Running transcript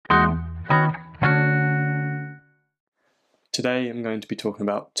today I'm going to be talking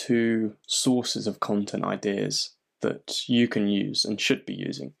about two sources of content ideas that you can use and should be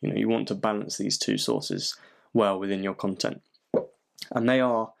using. You want to balance these two sources well within your content. And they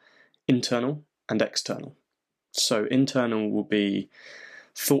are internal and external. So internal will be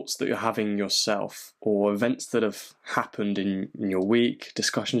thoughts that you're having yourself, or events that have happened in your week,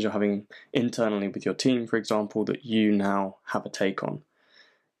 discussions you're having internally with your team, for example, that you now have a take on.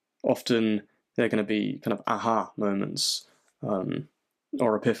 Often they're going to be kind of aha moments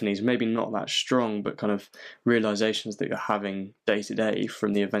or epiphanies, maybe not that strong, but kind of realizations that you're having day to day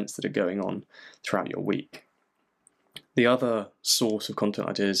from the events that are going on throughout your week. The other source of content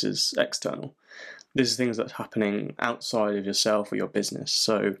ideas is external. This is things that's happening outside of yourself or your business.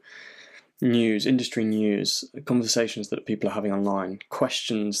 So news, industry news, conversations that people are having online,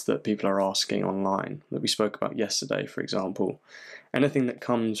 questions that people are asking online that we spoke about yesterday, for example. Anything that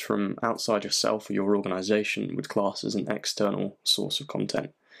comes from outside yourself or your organization would class as an external source of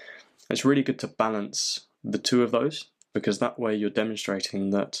content. It's really good to balance the two of those, because that way you're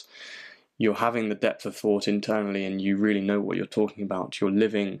demonstrating that you're having the depth of thought internally and you really know what you're talking about. You're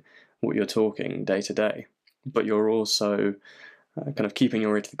living what you're talking day to day, but you're also kind of keeping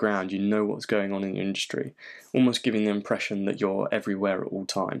your ear to the ground. You know what's going on in your industry, almost giving the impression that you're everywhere at all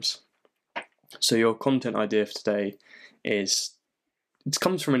times. So your content idea for today it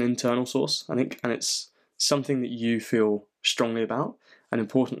comes from an internal source, I think, and it's something that you feel strongly about, and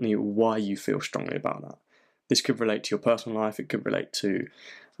importantly, why you feel strongly about that. This could relate to your personal life, it could relate to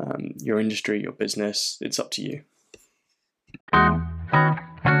your industry, your business. It's up to you.